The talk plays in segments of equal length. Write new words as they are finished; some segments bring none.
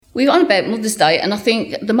We're on about Mother's Day, and I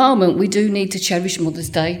think at the moment we do need to cherish Mother's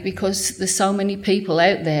Day because there's so many people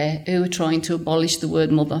out there who are trying to abolish the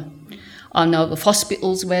word mother. I know of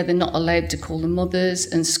hospitals where they're not allowed to call them mothers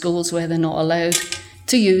and schools where they're not allowed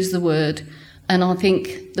to use the word. And I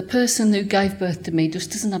think the person who gave birth to me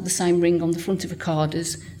just doesn't have the same ring on the front of a card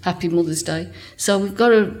as Happy Mother's Day. So we've got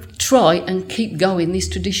to try and keep going this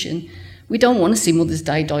tradition. We don't want to see Mother's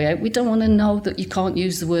Day die out. We don't want to know that you can't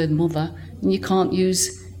use the word mother and you can't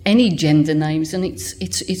use any gender names, and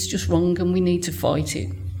it's just wrong, and we need to fight it.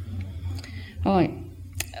 All right.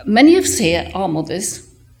 Many of us here are mothers,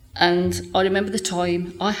 and I remember the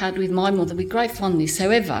time I had with my mother with great fondness.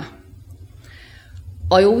 However,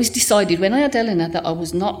 I always decided when I had Eleanor that I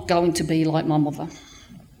was not going to be like my mother,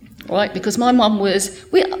 right? Because my mum was,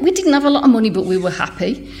 we didn't have a lot of money, but we were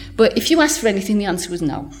happy. But if you asked for anything, the answer was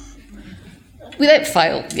no. Without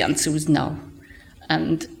fail, the answer was no.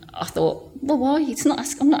 And I thought, well, why?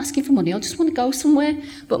 I'm not asking for money. I just want to go somewhere.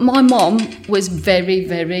 But my mum was very,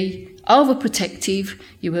 very overprotective.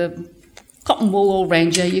 You were cotton wool all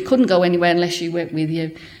round you. You couldn't go anywhere unless she went with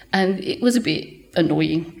you. And it was a bit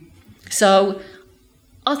annoying. So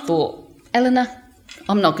I thought, Eleanor,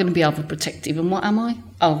 I'm not going to be overprotective. And what am I?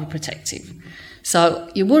 Overprotective. So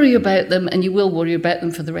you worry about them, and you will worry about them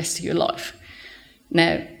for the rest of your life.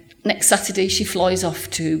 Now, next Saturday, she flies off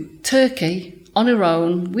to Turkey on her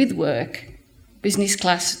own with work, business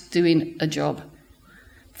class, doing a job.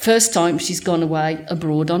 First time she's gone away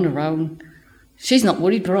abroad on her own. She's not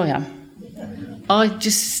worried, but I am. I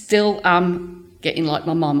just still am getting like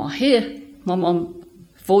my mum. I hear my mum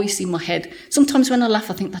voice in my head. Sometimes when I laugh,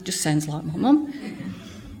 I think that just sounds like my mum.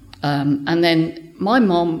 And then my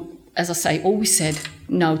mum, as I say, always said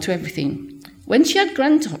no to everything. When she had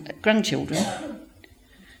grandchildren,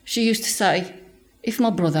 she used to say, if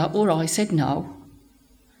my brother or I said no,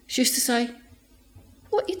 she used to say,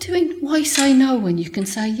 what are you doing? Why say no when you can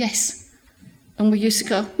say yes? And we used to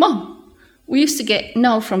go, Mum, we used to get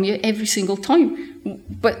no from you every single time.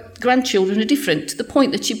 But grandchildren are different, to the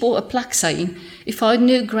point that she bought a plaque saying, if I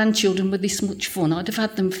knew grandchildren were this much fun, I'd have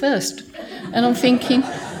had them first. And I'm thinking,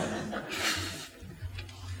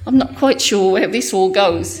 I'm not quite sure where this all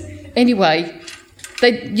goes. Anyway,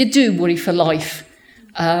 you do worry for life.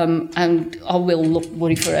 And I will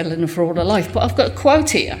worry for Eleanor for all her life. But I've got a quote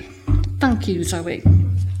here. Thank you, Zoe.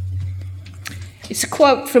 It's a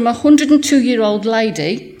quote from a 102-year-old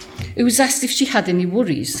lady who was asked if she had any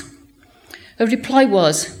worries. Her reply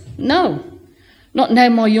was, no, not now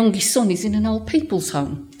my youngest son is in an old people's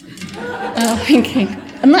home. And I'm thinking,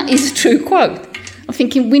 and that is a true quote, I'm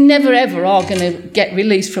thinking we never ever are going to get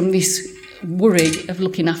released from this worry of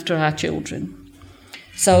looking after our children.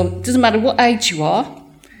 So it doesn't matter what age you are,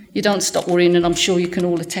 you don't stop worrying, and I'm sure you can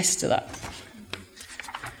all attest to that.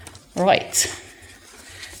 Right.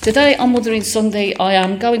 Today on Mothering Sunday, I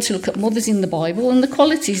am going to look at mothers in the Bible and the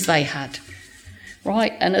qualities they had.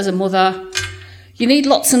 Right, and as a mother, you need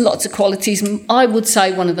lots and lots of qualities. I would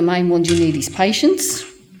say one of the main ones you need is patience,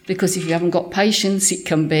 because if you haven't got patience, it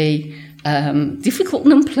can be difficult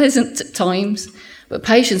and unpleasant at times. But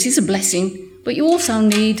patience is a blessing, but you also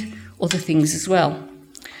need other things as well.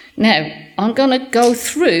 Now, I'm going to go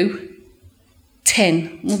through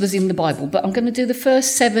 10 mothers in the Bible, but I'm going to do the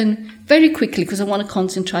first 7 very quickly because I want to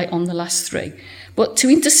concentrate on the last 3. But to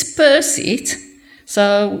intersperse it,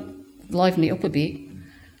 so liven it up a bit,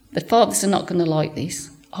 the fathers are not going to like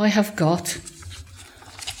this. I have got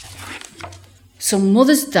some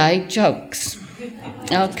Mother's Day jokes.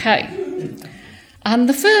 Okay. And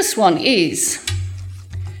the first one is,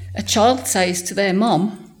 a child says to their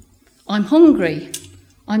mum, I'm hungry,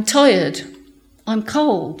 I'm tired, I'm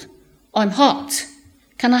cold, I'm hot.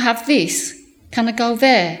 Can I have this? Can I go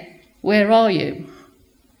there? Where are you?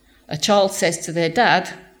 A child says to their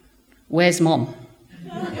dad, where's Mom?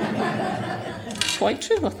 Quite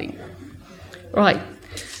true, I think. Right.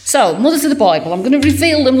 So, mothers of the Bible, I'm going to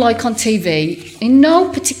reveal them like on TV in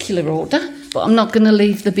no particular order, but I'm not going to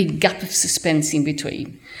leave the big gap of suspense in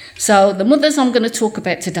between. So, the mothers I'm going to talk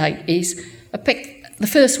about today is, the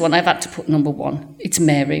first one I've had to put number 1. It's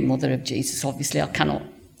Mary, mother of Jesus. Obviously, I cannot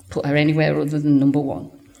put her anywhere other than number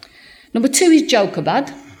 1. Number 2 is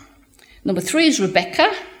Jochebed. Number 3 is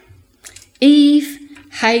Rebecca, Eve,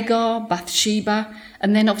 Hagar, Bathsheba,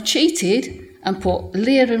 and then I've cheated and put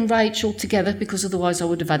Leah and Rachel together because otherwise I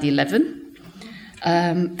would have had 11.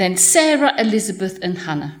 Then Sarah, Elizabeth, and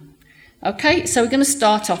Hannah. Okay, so we're going to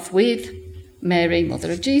start off with Mary,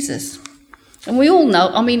 mother of Jesus. And we all know,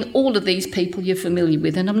 all of these people you're familiar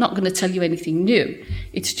with, and I'm not going to tell you anything new.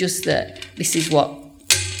 It's just that this is what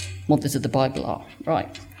mothers of the Bible are.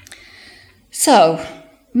 Right. So,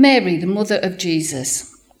 Mary, the mother of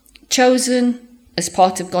Jesus. chosen as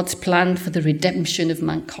part of God's plan for the redemption of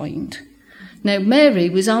mankind. Now, Mary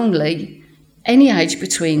was only any age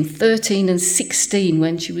between 13 and 16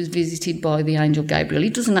 when she was visited by the angel Gabriel. He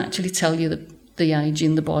doesn't actually tell you the age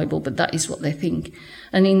in the Bible, but that is what they think.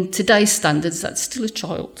 And in today's standards, that's still a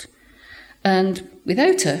child. And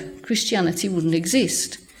without her, Christianity wouldn't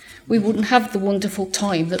exist. We wouldn't have the wonderful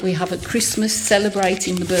time that we have at Christmas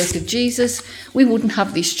celebrating the birth of Jesus. We wouldn't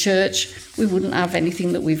have this church. We wouldn't have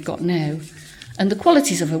anything that we've got now. And the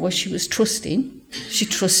qualities of her was she was trusting. She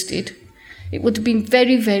trusted. It would have been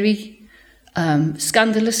very, very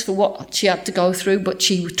scandalous for what she had to go through, but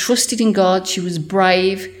she trusted in God. She was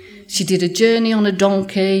brave. She did a journey on a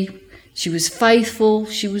donkey. She was faithful.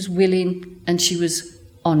 She was willing, and she was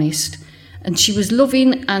honest. And she was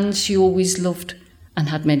loving, and she always loved and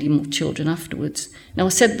had many more children afterwards. Now, I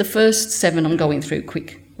said the first 7 I'm going through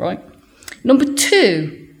quick, right? Number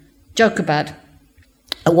 2, Jochebed,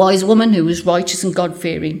 a wise woman who was righteous and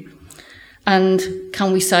God-fearing. And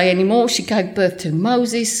can we say any more? She gave birth to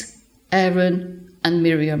Moses, Aaron and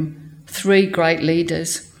Miriam, 3 great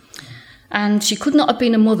leaders. And she could not have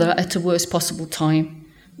been a mother at a worst possible time,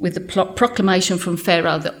 with the proclamation from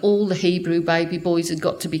Pharaoh that all the Hebrew baby boys had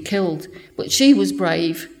got to be killed. But she was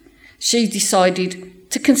brave. She decided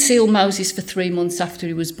to conceal Moses for 3 months after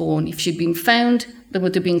he was born. If she'd been found, there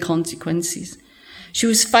would have been consequences. She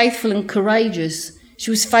was faithful and courageous. She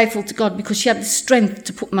was faithful to God because she had the strength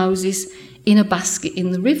to put Moses in a basket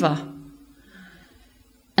in the river.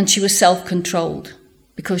 And she was self-controlled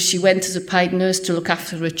because she went as a paid nurse to look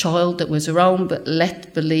after a child that was her own, but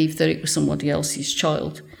let believe that it was somebody else's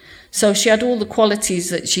child. So she had all the qualities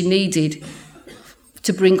that she needed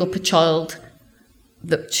to bring up a child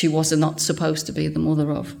that she was not supposed to be the mother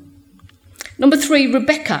of. Number 3,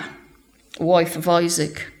 Rebecca, wife of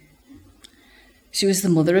Isaac. She was the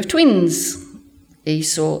mother of twins,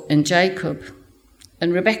 Esau and Jacob.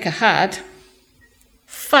 And Rebecca had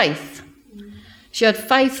faith. She had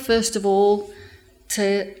faith, first of all,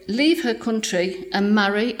 to leave her country and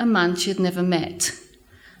marry a man she had never met.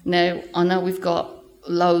 Now, I know we've got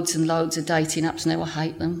loads and loads of dating apps now. I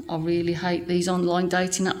hate them. I really hate these online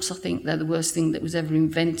dating apps. I think they're the worst thing that was ever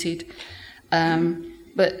invented.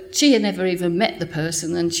 But she had never even met the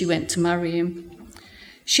person, and she went to marry him.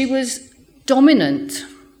 She was dominant.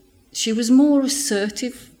 She was more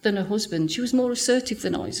assertive than her husband. She was more assertive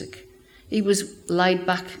than Isaac. He was laid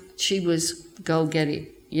back. She was go get it,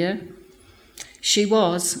 yeah? She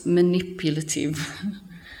was manipulative.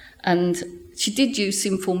 And she did use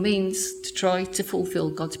sinful means to try to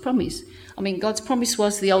fulfill God's promise. I mean, God's promise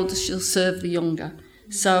was the older shall serve the younger.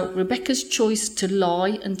 So Rebecca's choice to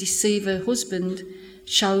lie and deceive her husband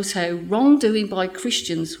shows how wrongdoing by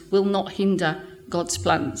Christians will not hinder God's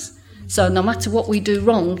plans. So no matter what we do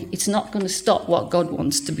wrong, it's not going to stop what God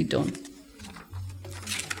wants to be done.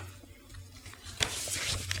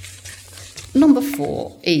 Number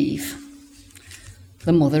 4, Eve,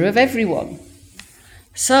 the mother of everyone.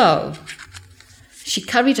 So she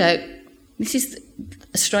carried out, this is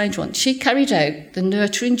a strange one, she carried out the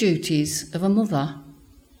nurturing duties of a mother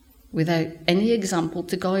without any example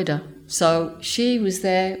to guide her. So she was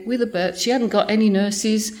there with a birth. She hadn't got any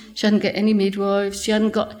nurses, she hadn't got any midwives, she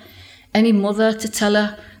hadn't got any mother to tell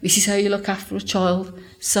her, this is how you look after a child.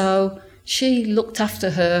 So she looked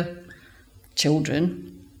after her children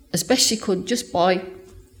as best she could, just by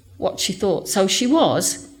what she thought. So she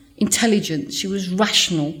was intelligent, she was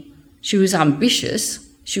rational, she was ambitious,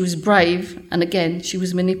 she was brave, and again, she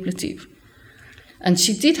was manipulative. And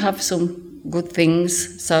she did have some good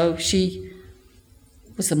things, so she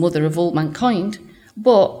was the mother of all mankind,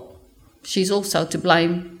 but she's also to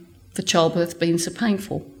blame for childbirth being so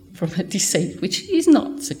painful from her deceit, which is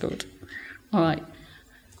not so good. All right.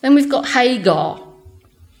 Then we've got Hagar.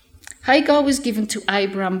 Hagar was given to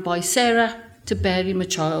Abraham by Sarah to bear him a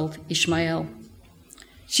child, Ishmael.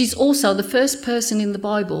 She's also the first person in the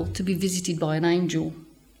Bible to be visited by an angel.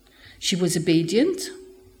 She was obedient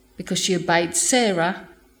because she obeyed Sarah,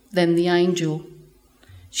 then the angel.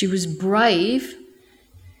 She was brave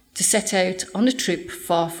to set out on a trip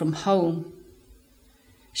far from home.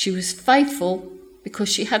 She was faithful because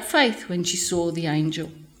she had faith when she saw the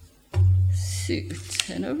angel. So,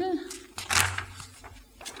 turn over.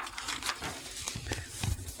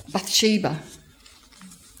 Bathsheba.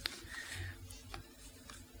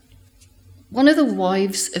 One of the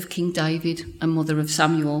wives of King David and mother of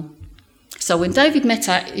Samuel. So when David met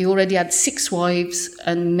her, he already had 6 wives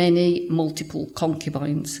and many multiple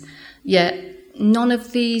concubines. Yet none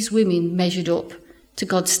of these women measured up to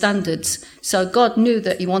God's standards. So God knew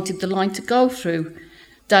that he wanted the line to go through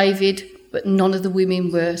David, but none of the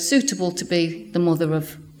women were suitable to be the mother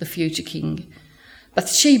of the future king.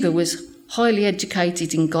 Bathsheba was highly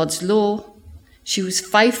educated in God's law. She was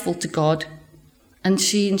faithful to God, and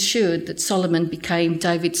she ensured that Solomon became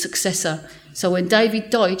David's successor. So when David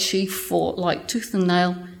died, she fought like tooth and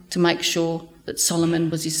nail to make sure that Solomon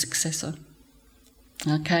was his successor.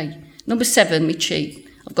 Okay, number 7, me cheat.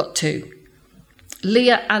 I've got 2.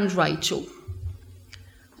 Leah and Rachel.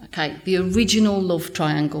 Okay, the original love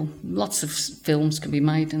triangle. Lots of films can be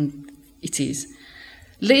made, and it is.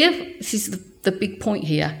 Leah, this is the big point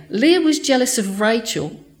here. Leah was jealous of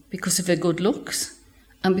Rachel because of her good looks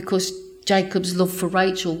and because Jacob's love for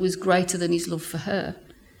Rachel was greater than his love for her.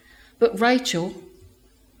 But Rachel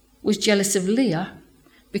was jealous of Leah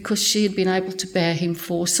because she had been able to bear him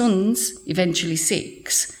 4 sons, eventually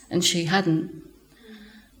 6, and she hadn't.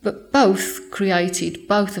 But both created,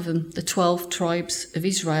 both of them, the 12 tribes of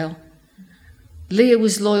Israel. Leah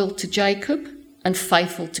was loyal to Jacob and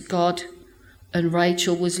faithful to God, and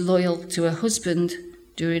Rachel was loyal to her husband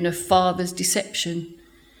during her father's deception.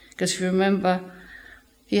 Because if you remember,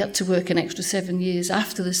 he had to work an extra 7 years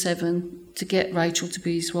after the 7 to get Rachel to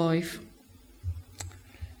be his wife.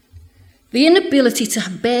 The inability to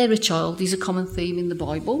bear a child is a common theme in the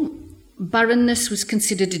Bible. Barrenness was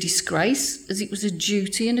considered a disgrace, as it was a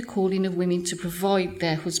duty and a calling of women to provide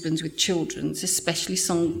their husbands with children, especially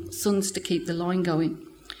sons to keep the line going.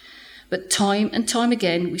 But time and time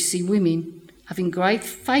again, we see women having great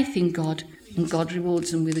faith in God, and God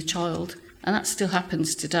rewards them with a child. And that still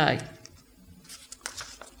happens today.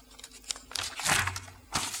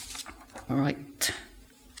 All right.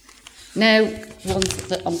 Now, ones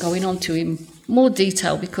that I'm going on to in more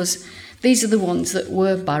detail, because these are the ones that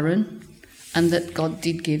were barren and that God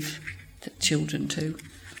did give children to.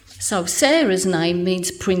 So Sarah's name means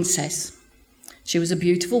princess. She was a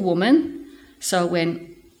beautiful woman. So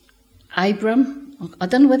when Abram, I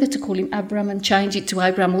don't know whether to call him Abram and change it to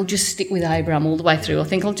Abraham or just stick with Abram all the way through. I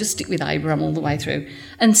think I'll just stick with Abram all the way through.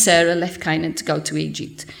 And Sarah left Canaan to go to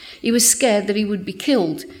Egypt. He was scared that he would be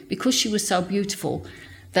killed because she was so beautiful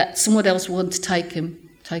that someone else would want to take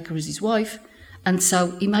her as his wife. And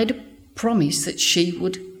so he made a promise that she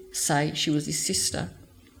would say she was his sister.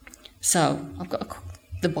 So I've got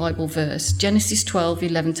the Bible verse, Genesis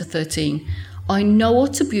 12:11-13. I know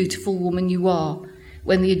what a beautiful woman you are.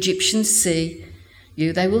 When the Egyptians see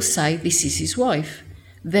you, they will say, this is his wife.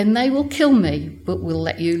 Then they will kill me, but will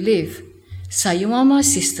let you live. Say you are my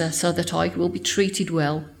sister, so that I will be treated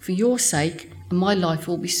well for your sake, and my life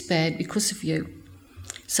will be spared because of you.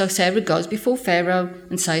 So Sarah goes before Pharaoh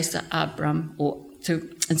and says that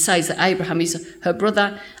Abraham is her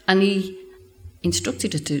brother, and he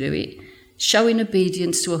instructed her to do it, showing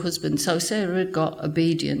obedience to her husband. So Sarah had got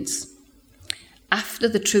obedience. After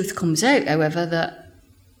the truth comes out, however, that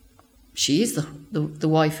she is the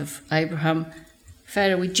wife of Abraham,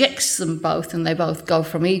 Pharaoh rejects them both, and they both go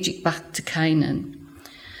from Egypt back to Canaan.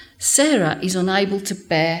 Sarah is unable to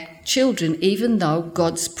bear children, even though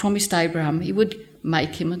God's promised Abraham he would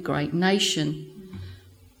make him a great nation.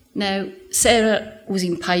 Now, Sarah was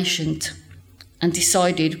impatient and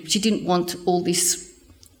decided she didn't want all this,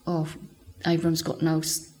 Abraham's got no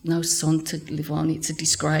son to live on, it's a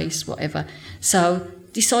disgrace, whatever. So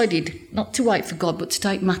decided not to wait for God, but to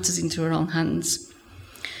take matters into her own hands.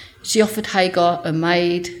 She offered Hagar, a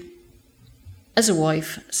maid, as a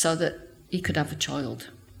wife so that he could have a child.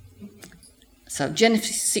 So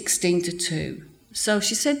Genesis 16:2. So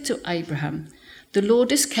she said to Abraham, the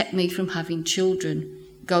Lord has kept me from having children.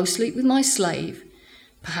 Go sleep with my slave.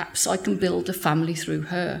 Perhaps I can build a family through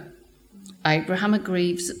her. Abraham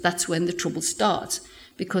agrees that that's when the trouble starts,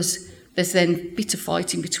 because there's then bitter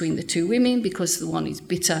fighting between the two women, because the one is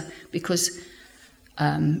bitter because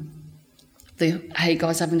the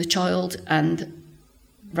Hagar's having a child, and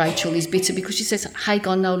Rachel is bitter because she says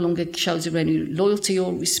Hagar no longer shows her any loyalty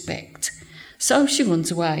or respect. So she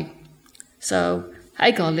runs away. So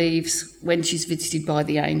Hagar leaves when she's visited by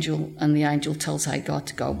the angel, and the angel tells Hagar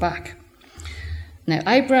to go back. Now,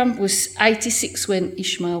 Abraham was 86 when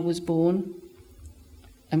Ishmael was born,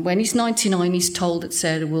 and when he's 99, he's told that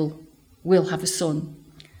Sarah will have a son.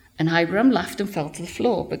 And Abraham laughed and fell to the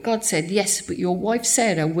floor. But God said, yes, but your wife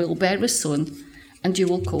Sarah will bear a son, and you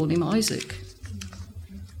will call him Isaac.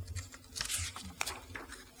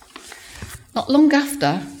 Not long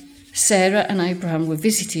after, Sarah and Abraham were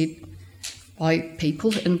visited by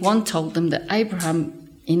people, and one told them that Abraham,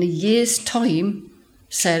 in a year's time,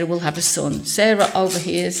 Sarah will have a son. Sarah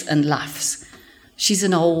overhears and laughs. She's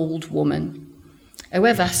an old woman.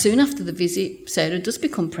 However, soon after the visit, Sarah does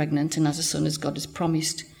become pregnant and has a son as God has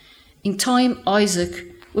promised. In time,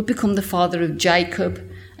 Isaac would become the father of Jacob,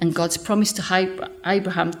 and God's promise to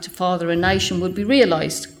Abraham to father a nation would be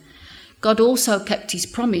realised. God also keeps his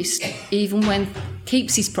promises even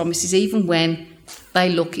when they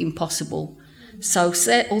look impossible. So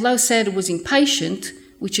although Sarah was impatient,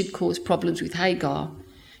 which had caused problems with Hagar,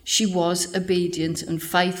 she was obedient and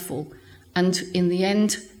faithful, and in the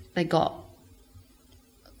end they got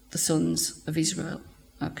the sons of Israel.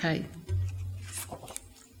 Okay.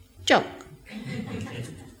 Joke.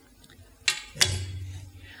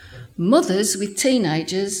 Mothers with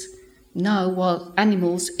teenagers know what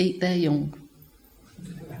animals eat their young.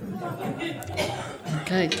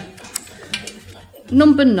 Okay.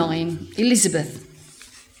 Number 9, Elizabeth.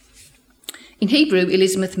 In Hebrew,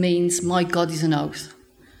 Elizabeth means my God is an oath.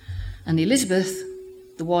 And Elizabeth,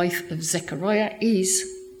 the wife of Zechariah, is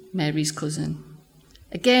Mary's cousin.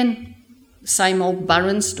 Again, the same old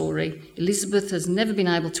barren story. Elizabeth has never been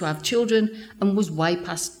able to have children and was way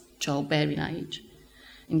past childbearing age.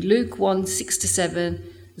 In Luke 1, 6-7,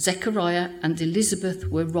 Zechariah and Elizabeth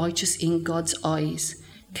were righteous in God's eyes,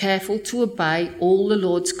 careful to obey all the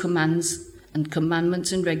Lord's commands and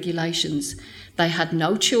commandments and regulations. They had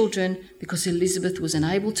no children because Elizabeth was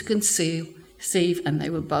unable to conceive, and they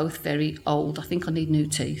were both very old. I think I need new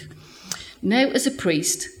teeth. Now, as a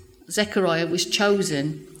priest, Zechariah was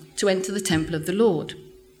chosen to enter the temple of the Lord,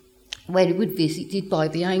 where he would be visited by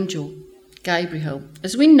the angel Gabriel,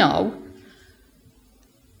 as we know,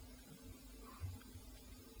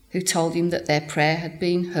 who told him that their prayer had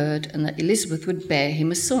been heard and that Elizabeth would bear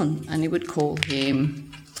him a son, and he would call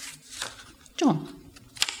him John.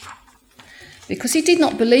 Because he did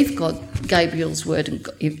not believe Gabriel's word, and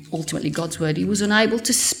ultimately God's word, he was unable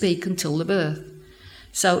to speak until the birth.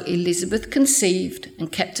 So Elizabeth conceived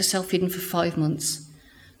and kept herself hidden for 5 months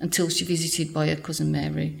until she visited by her cousin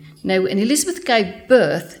Mary. Now, when Elizabeth gave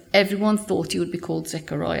birth, everyone thought he would be called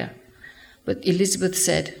Zechariah. But Elizabeth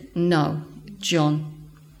said, no, John.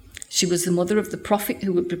 She was the mother of the prophet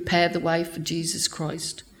who would prepare the way for Jesus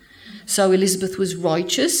Christ. So Elizabeth was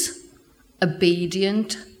righteous,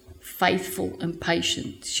 obedient, faithful and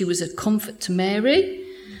patient. She was a comfort to Mary.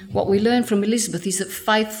 What we learn from Elizabeth is that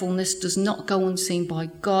faithfulness does not go unseen by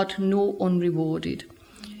God nor unrewarded.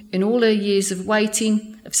 In all her years of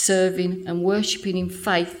waiting, of serving and worshipping in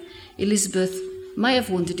faith, Elizabeth may have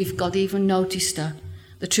wondered if God even noticed her.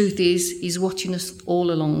 The truth is, he's watching us all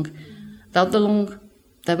along. Though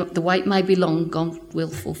the wait may be long, God will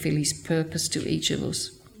fulfill his purpose to each of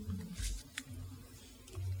us.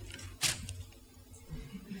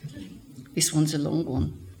 This one's a long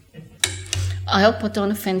one. I hope I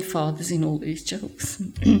don't offend fathers in all these jokes.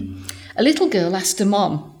 A little girl asked her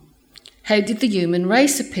mom, how did the human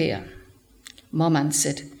race appear? Mom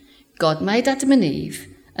answered, God made Adam and Eve,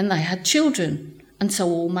 and they had children, and so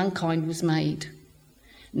all mankind was made.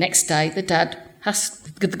 Next day, the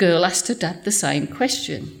girl asked her dad the same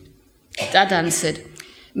question. Dad answered,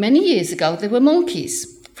 many years ago there were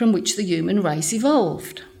monkeys, from which the human race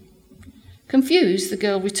evolved. Confused, the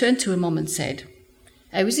girl returned to her mum and said,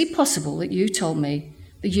 how is it possible that you told me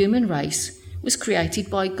the human race was created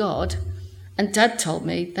by God and Dad told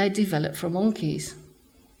me they developed from monkeys?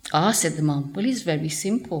 Ah, said the mum, well, it's very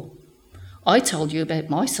simple. I told you about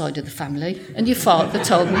my side of the family and your father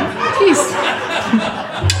told me his.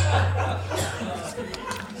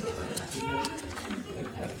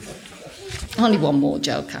 Only one more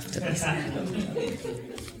joke after this.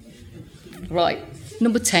 Right,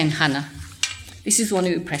 number 10, Hannah. This is the one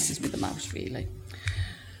who impresses me the most, really.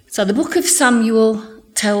 So the book of Samuel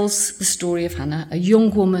tells the story of Hannah, a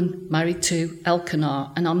young woman married to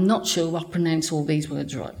Elkanah, and I'm not sure I pronounce all these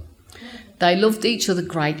words right. They loved each other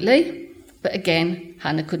greatly, but again,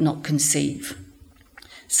 Hannah could not conceive.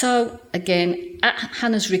 So again, at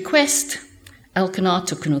Hannah's request, Elkanah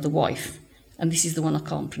took another wife, and this is the one I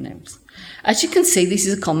can't pronounce. As you can see, this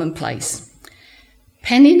is a commonplace.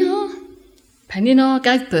 Peninnah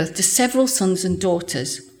gave birth to several sons and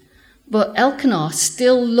daughters, but Elkanah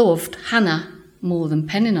still loved Hannah more than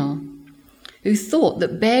Peninnah, who thought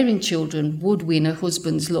that bearing children would win her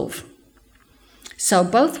husband's love. So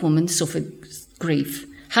both women suffered grief.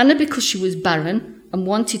 Hannah because she was barren and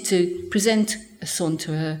wanted to present a son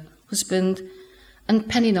to her husband, and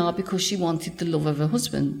Peninnah because she wanted the love of her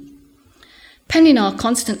husband. Peninnah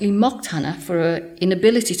constantly mocked Hannah for her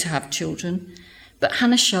inability to have children, but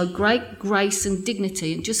Hannah showed great grace and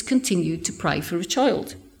dignity and just continued to pray for a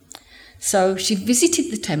child. So she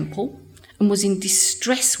visited the temple and was in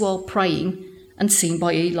distress while praying and seen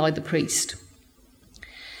by Eli the priest.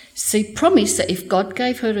 She promised that if God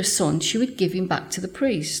gave her a son, she would give him back to the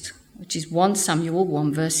priest, which is 1 Samuel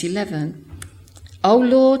 1 verse 11. O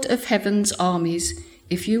Lord of heaven's armies,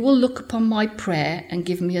 if you will look upon my prayer and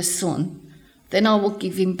give me a son, then I will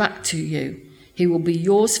give him back to you. He will be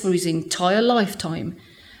yours for his entire lifetime,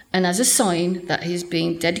 and as a sign that he is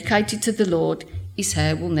being dedicated to the Lord, his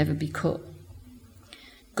hair will never be cut."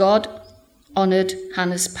 God honoured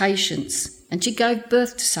Hannah's patience, and she gave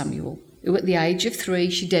birth to Samuel, who at the age of 3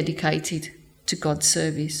 she dedicated to God's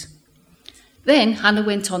service. Then Hannah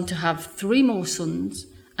went on to have 3 more sons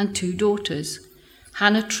and 2 daughters.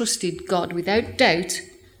 Hannah trusted God without doubt,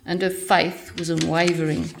 and her faith was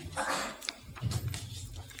unwavering.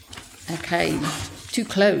 Okay, to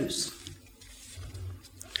close.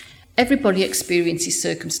 Everybody experiences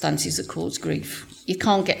circumstances that cause grief. You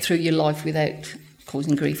can't get through your life without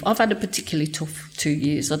causing grief. I've had a particularly tough 2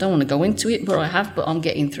 years. I don't want to go into it, but I have, but I'm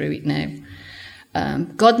getting through it now.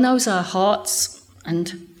 God knows our hearts,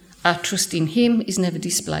 and our trust in him is never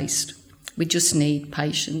displaced. We just need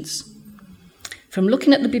patience. From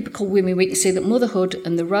looking at the biblical women, we can see that motherhood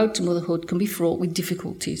and the road to motherhood can be fraught with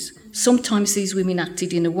difficulties. Sometimes these women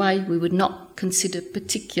acted in a way we would not consider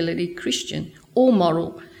particularly Christian or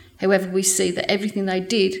moral. However, we see that everything they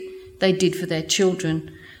did for their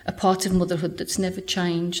children, a part of motherhood that's never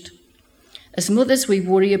changed. As mothers, we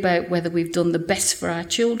worry about whether we've done the best for our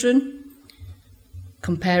children,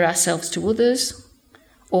 compare ourselves to others,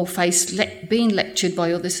 or face being lectured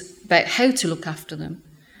by others about how to look after them.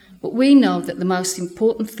 But we know that the most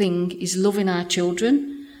important thing is loving our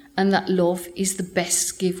children, and that love is the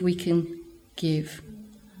best gift we can give.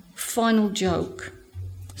 Final joke.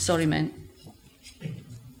 Sorry, men.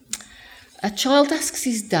 A child asks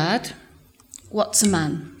his dad, "What's a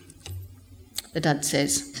man?" The dad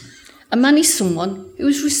says, "A man is someone who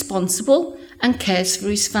is responsible and cares for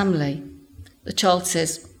his family." The child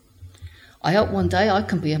says, "I hope one day I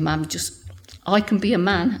can be a man just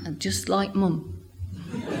like Mum."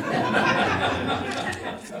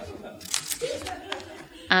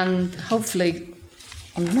 And hopefully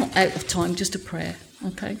I'm not out of time, just a prayer,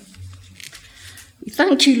 okay? We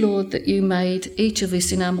thank you, Lord, that you made each of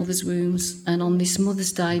us in our mother's wombs, and on this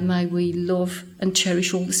Mother's Day may we love and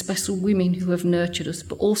cherish all the special women who have nurtured us,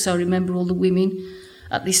 but also remember all the women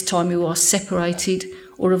at this time who are separated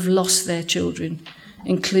or have lost their children,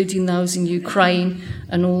 including those in Ukraine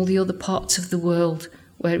and all the other parts of the world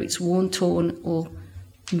where it's war-torn or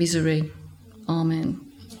misery. Amen.